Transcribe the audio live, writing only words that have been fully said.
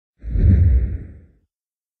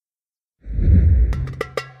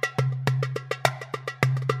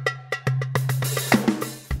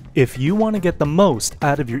If you want to get the most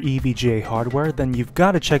out of your EVGA hardware, then you've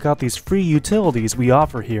got to check out these free utilities we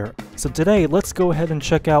offer here. So today, let's go ahead and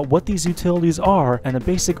check out what these utilities are and a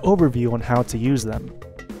basic overview on how to use them.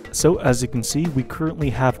 So as you can see, we currently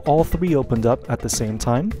have all three opened up at the same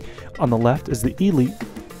time. On the left is the Elite,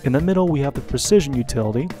 in the middle we have the Precision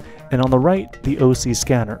utility, and on the right, the OC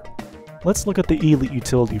scanner. Let's look at the Elite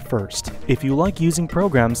utility first. If you like using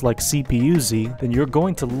programs like CPU-Z, then you're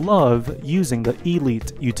going to love using the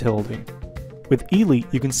Elite utility. With Elite,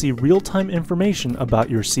 you can see real-time information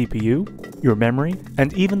about your CPU, your memory,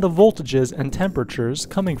 and even the voltages and temperatures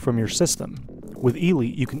coming from your system. With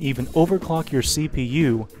Elite, you can even overclock your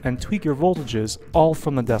CPU and tweak your voltages all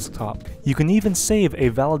from the desktop. You can even save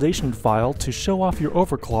a validation file to show off your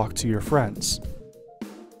overclock to your friends.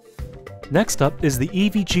 Next up is the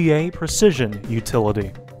EVGA Precision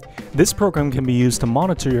utility. This program can be used to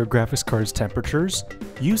monitor your graphics card's temperatures,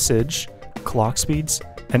 usage, clock speeds,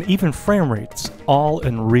 and even frame rates, all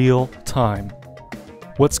in real time.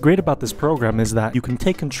 What's great about this program is that you can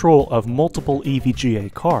take control of multiple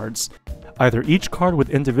EVGA cards, either each card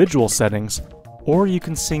with individual settings, or you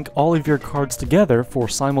can sync all of your cards together for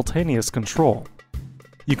simultaneous control.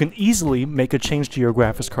 You can easily make a change to your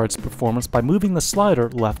graphics card's performance by moving the slider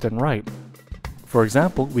left and right. For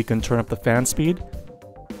example, we can turn up the fan speed,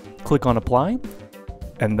 click on Apply,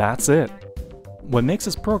 and that's it. What makes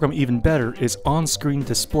this program even better is on-screen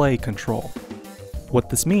display control. What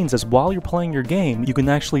this means is while you're playing your game, you can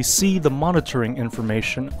actually see the monitoring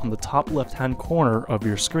information on the top left-hand corner of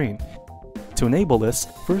your screen. To enable this,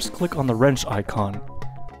 first click on the wrench icon.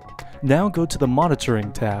 Now go to the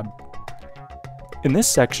Monitoring tab. In this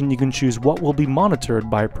section, you can choose what will be monitored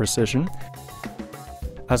by Precision,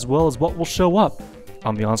 as well as what will show up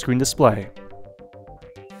on the on-screen display.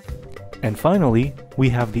 And finally, we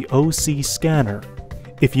have the OC scanner.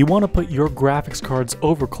 If you want to put your graphics card's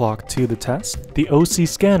overclock to the test, the OC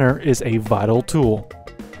scanner is a vital tool.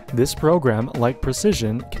 This program, like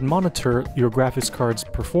Precision, can monitor your graphics card's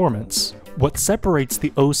performance. What separates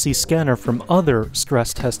the OC scanner from other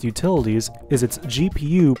stress test utilities is its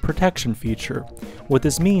GPU protection feature. What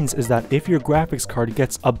this means is that if your graphics card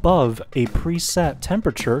gets above a preset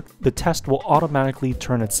temperature, the test will automatically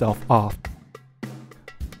turn itself off.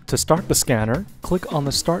 To start the scanner, click on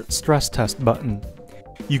the Start Stress Test button.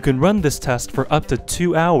 You can run this test for up to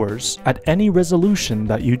 2 hours at any resolution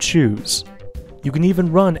that you choose. You can even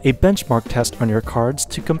run a benchmark test on your cards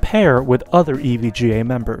to compare with other EVGA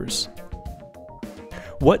members.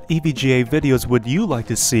 What EVGA videos would you like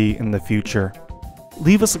to see in the future?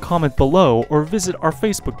 Leave us a comment below or visit our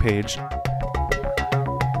Facebook page.